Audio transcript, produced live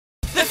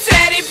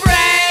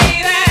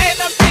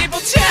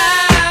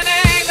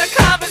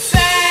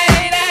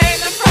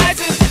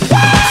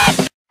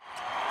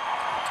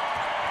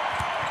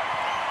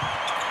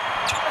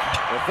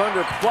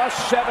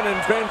+7 in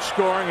bench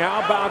scoring.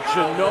 How about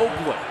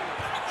Ginobili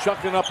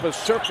chucking up a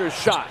circus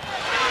shot?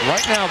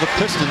 Right now, the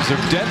Pistons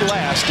are dead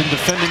last in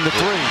defending the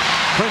three.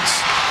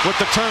 Prince with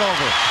the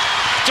turnover.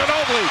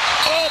 Ginobili,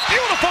 oh,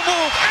 beautiful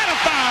move, and a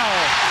foul!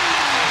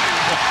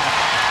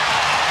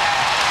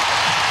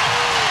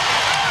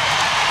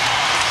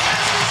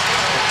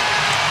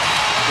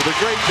 The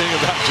great thing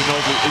about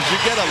Ginobili is you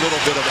get a little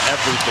bit of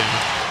everything.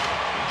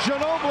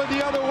 Ginobili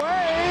the other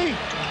way.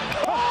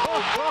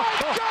 Oh my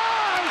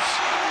gosh!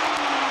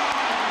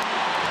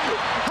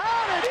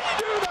 How did he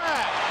do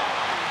that?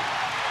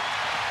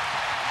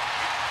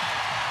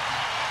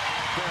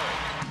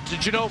 To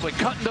Ginobili,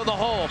 cutting to the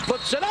hole,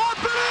 puts it up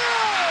and in!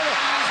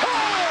 Oh,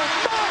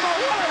 Manu,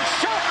 what a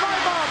shot by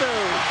Manu!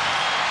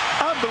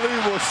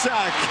 Unbelievable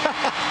shot.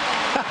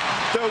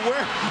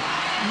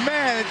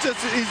 Man, it's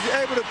just he's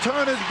able to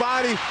turn his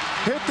body,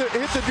 hit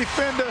the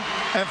defender,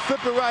 and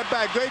flip it right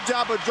back. Great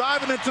job of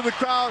driving into the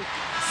crowd,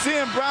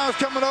 seeing Browns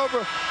coming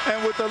over,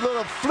 and with a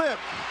little flip,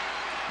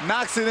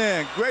 knocks it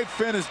in. Great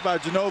finish by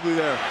Ginobili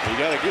there. You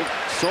got to give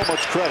so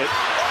much credit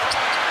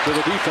to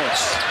the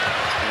defense.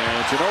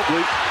 And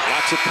Ginobili,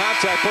 lots of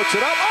contact, puts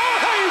it up.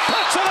 Oh, he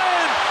puts it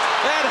in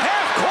at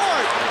half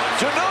court.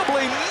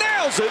 Ginobili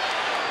nails it.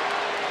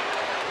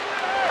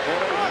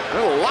 A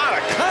lot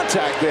of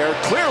contact there.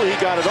 Clearly, he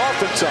got it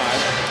off in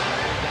time.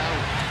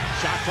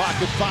 Shot clock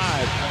at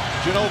 5.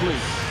 Ginobili.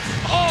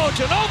 Oh,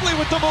 Ginobili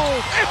with the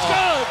move. It's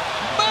good.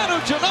 Manu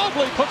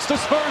Ginobili puts the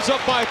Spurs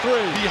up by 3.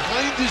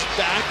 Behind his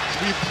back,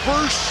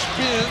 reverse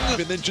spin.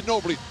 And then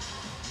Ginobili,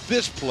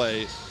 this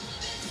play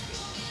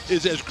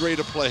is as great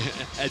a play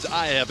as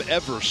I have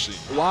ever seen.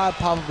 Why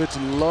Popovich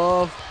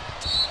love.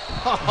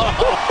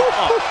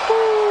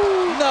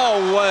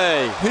 No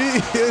way.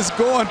 He is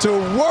going to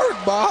work,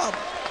 Bob.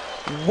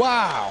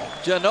 Wow.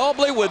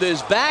 Ginobili with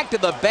his back to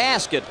the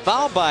basket,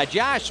 fouled by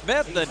Josh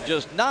Smith, and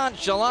just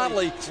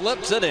nonchalantly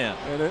slips it in.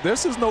 And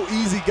this is no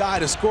easy guy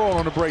to score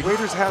on the break.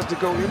 Raiders has to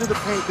go into the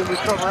paint, then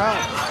recover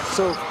out.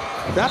 So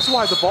that's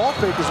why the ball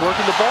fake is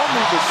working. The ball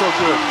movement is so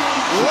good.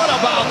 What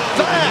about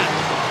that?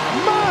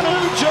 Manu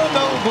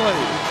Ginobili.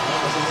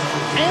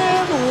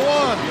 And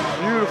one.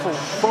 Beautiful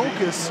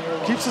focus.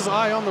 Keeps his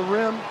eye on the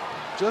rim.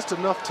 Just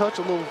enough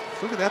touch, a little,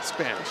 look at that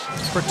Spanish.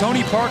 For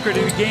Tony Parker to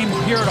get a game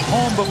here at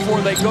home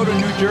before they go to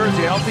New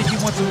Jersey. I don't think he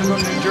wants them to go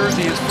to New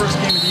Jersey his first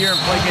game of the year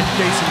and play against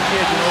Jason Kidd.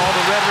 You know, all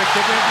the rhetoric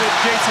they're going to get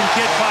Jason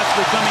Kidd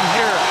possibly coming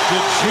here.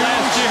 Did you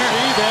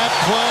see that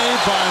play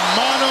by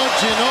Manu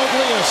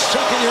Ginobili, a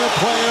second-year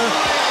player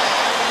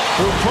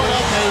who put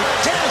up a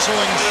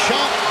dazzling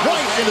shot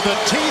right into the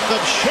teeth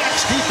of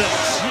Shaq's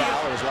defense?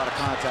 There's a lot of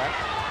contact.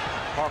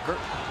 Parker.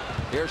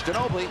 Here's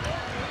Ginobili.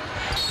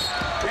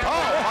 Oh,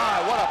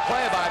 my, what a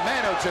play by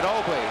Manu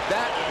Ginobili.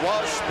 That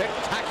was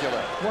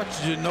spectacular.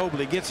 Watch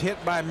Ginobili gets hit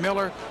by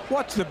Miller.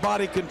 Watch the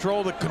body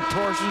control, the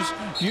contortions,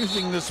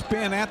 using the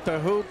spin at the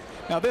hoop.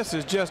 Now this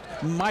is just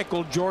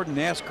Michael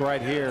Jordan-esque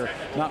right here.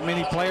 Not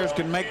many players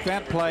can make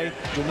that play.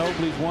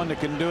 Ginobili's one that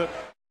can do it.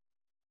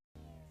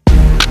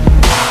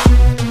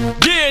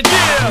 Yeah,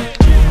 yeah!